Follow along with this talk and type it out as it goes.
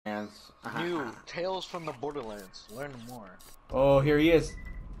New Tales from the Borderlands. Learn more. Oh, here he is.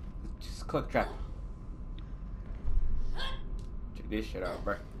 Just click trap. Check this shit out,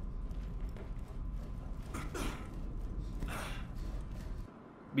 bro.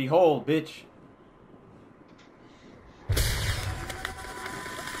 Behold, bitch.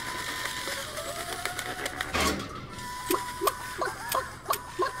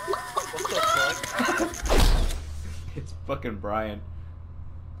 What the fuck? It's fucking Brian.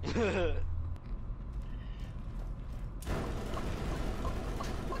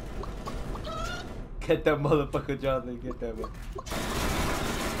 Get that motherfucker, Jonathan. Get that one.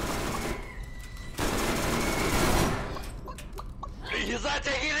 He's not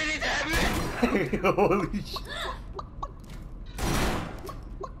taking any damage! Holy shit.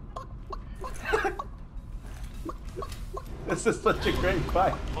 This is such a great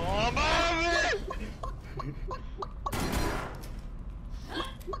fight. Oh, man!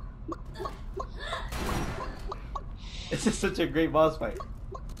 This is such a great boss fight.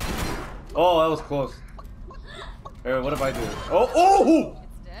 Oh, that was close. Alright, what if I do? Oh!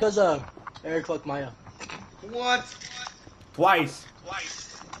 Because Eric fucked Maya. What? Twice.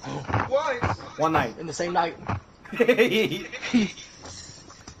 Twice? One night. In the same night. Is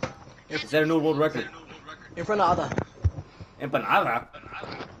that a new world record? In front of Ada. Empanada?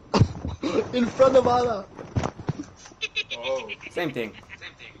 In front of Ada. Oh. Same thing.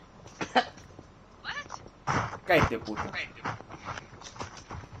 Cállate, puto.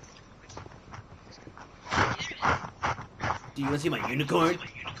 Do you want to see my unicorn?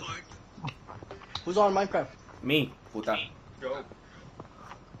 Who's on Minecraft? Me, puta. Go.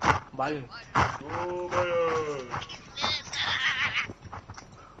 Biden. Oh my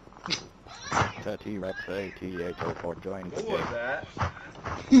god. T-Rex ATH04 joined. What was that?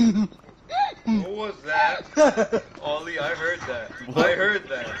 What was that? Ollie, I heard that. What? I heard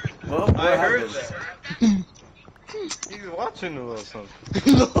that. What I heard happened? that. He's watching a little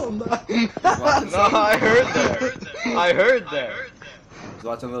something. No, I'm not. No, I heard that. I heard that. He's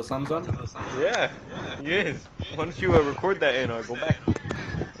watching a little something? Yeah, he is. Why don't you record that and go back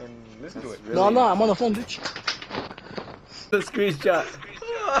and listen to it? Really? No, I'm not. I'm on the phone, bitch. The screenshot.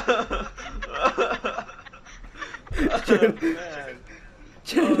 Man.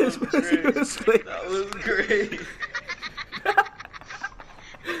 Janet's pussy was asleep. That was great.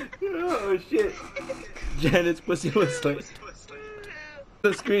 Oh shit. Janet's pussy was asleep. The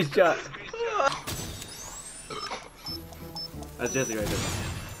screenshot. That's Jesse right there.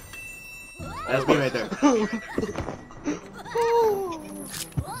 That's me right there.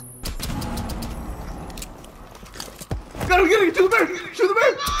 Get him! Shoot the bear! Shoot the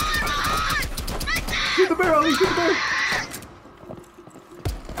bear! Shoot the bear, Ollie! Shoot the bear!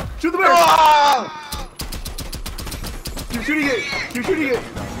 Shoot the bear! Ah! Keep shooting it! Keep shooting it!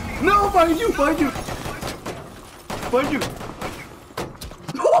 No! Find you! Find you! Find you!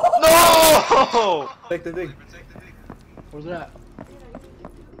 No! Take the thing. Where's that?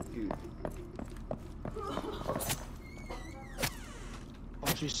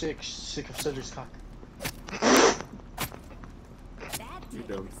 Oh, she's sick. She's sick of Cedric's cock. You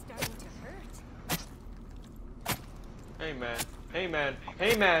dumb. Hey man. Hey man.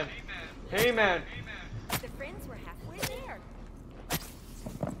 Hey man. Hey man. The friends were halfway there.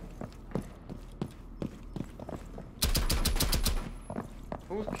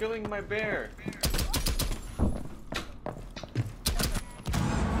 Who's killing my bear?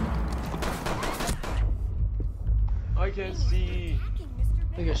 I can't see.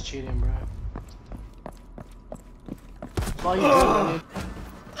 I think it's cheating, bro. That's all you do, man.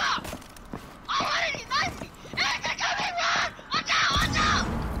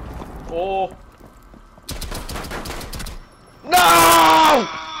 Oh. No!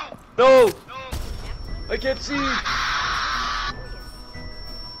 No! I can't see. I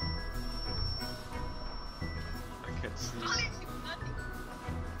can't see.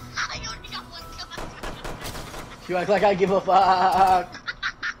 You act like I give a fuck.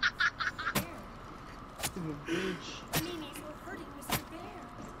 Stupid bitch. Meanies were hurting Mr. Bear.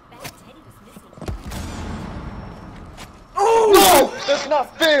 Bad Teddy was missing. Oh! No! That's not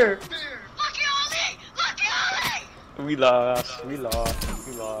fair! Lucky Ollie! Lucky Ollie! We lost. We lost.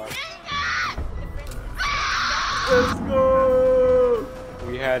 We lost. Let's go!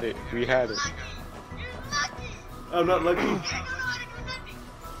 We had it. We had it. I'm not lucky.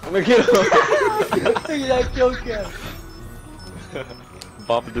 Look at him. Look at that joke at.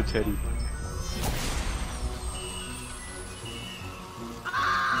 Bob the Teddy.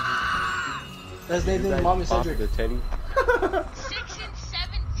 That's Nathan's mom and Bob Cedric. the Teddy. 6 and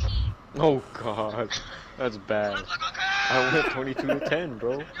 17. Oh god. That's bad. I went 22 to 10,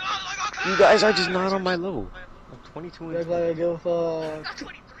 bro. You guys are just not on my level. I'm 22 You and act like I give a fuck.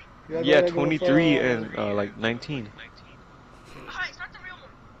 You act yeah, like I give a 23 fuck. and like 19.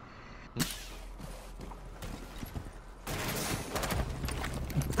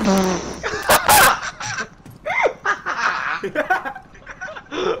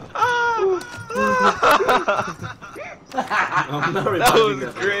 I'm not That reviving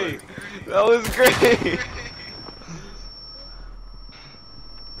was great. That was great.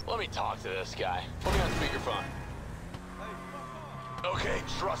 Let me talk to this guy. Put me on speakerphone. Okay,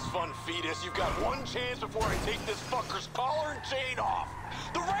 trust fund fetus, you've got one chance before I take this fucker's collar and chain off.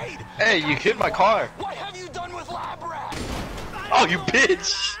 The raid! Hey, you hit my car. What have you done with lab rat? Oh, you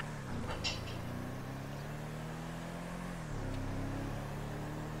bitch!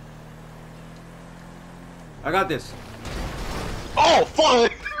 I got this. Oh,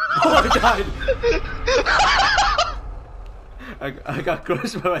 fuck! Oh, I died. I got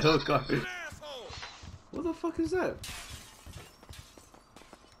crushed by my whole car. What the fuck is that?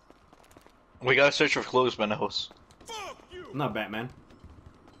 We gotta search for clues, Manos. I'm not Batman.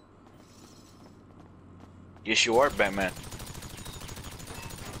 Yes, you are Batman.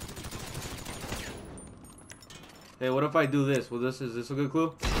 Hey, what if I do this? Well, is this a good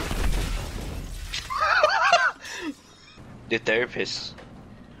clue? The therapist.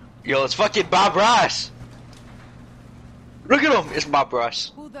 Yo, it's fucking Bob Ross. Look at him. It's Bob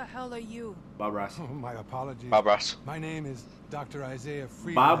Ross. Who the hell are you? Bob Ross. Oh, my apologies. Bob Ross. My name is Dr. Isaiah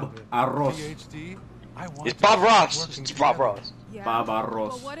Bob Friedlander, Arroz. PhD. I want It's to Bob keep Ross. working It's Bob together. Ross. Yeah. Bob Arroz.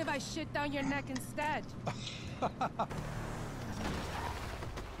 But what if I shit down your neck instead?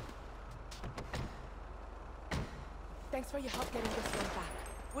 Thanks for your help getting this one back.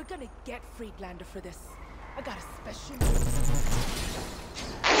 We're gonna get Friedlander for this. I got a special.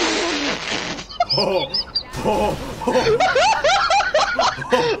 Oh, oh, oh.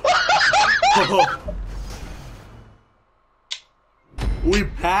 Oh. We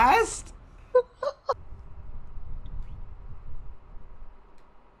passed?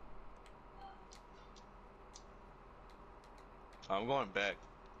 I'm going back.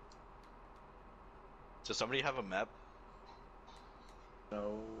 Does somebody have a map?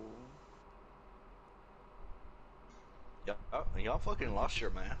 No. Yeah, y'all fucking lost your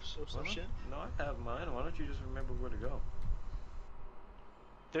maps or some shit. No, I have mine. Why don't you just remember where to go?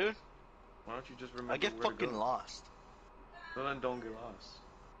 Dude, Why don't you just remember I get where to fucking go? lost. Well, then don't get lost.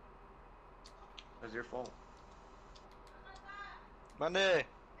 That's your fault. Monday.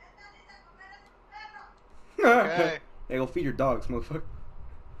 Okay. Hey, go feed your dogs, motherfucker.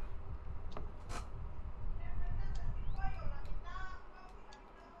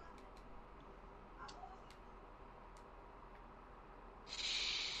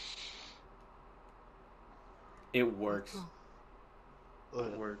 It works.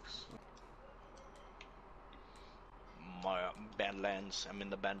 It works. My Badlands. I'm in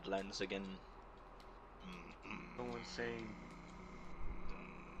the Badlands again. Someone's saying.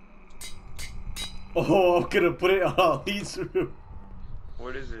 Oh, I'm gonna put it on Lee's room.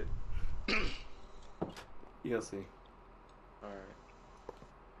 What is it? You'll see. Alright.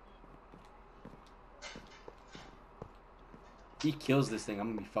 He kills this thing, I'm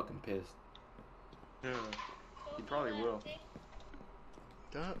gonna be fucking pissed. Yeah. He probably will.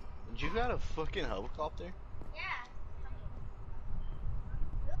 You got a fucking helicopter?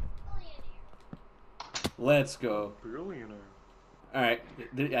 Let's go. Billionaire. Alright,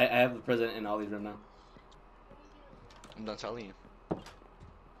 I have the president in Ollie's room now. I'm not telling you. Why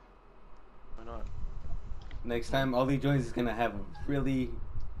not? Next time Ollie joins, he's gonna have a really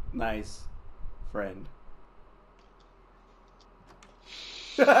nice friend.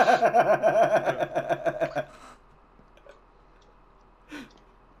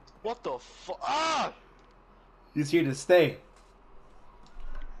 What the fuck? Ah! He's here to stay.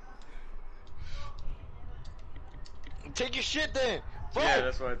 Take your shit then. Fuck. Yeah,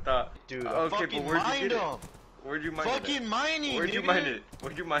 that's what I thought. Dude, Okay, fucking but where'd you mind get it? him. Where'd you mine it? Fucking mining. Where'd you nigga. mine it?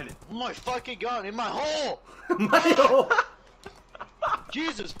 Where'd you mine it? Oh my fucking god, in my hole. Mario!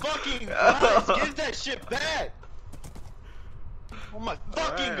 Jesus fucking Christ, give that shit back. Oh my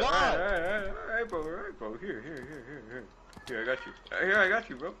fucking god. Alright, bro. Here. Here, I got you. Here, I got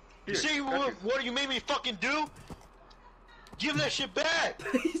you, bro. Here, You see got what you made me fucking do? Give that shit back.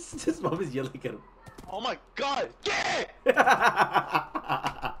 His mom is yelling at him. Oh my god, get it!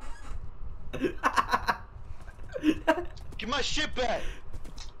 Give my shit back.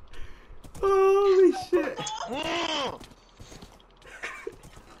 Holy shit. Mm.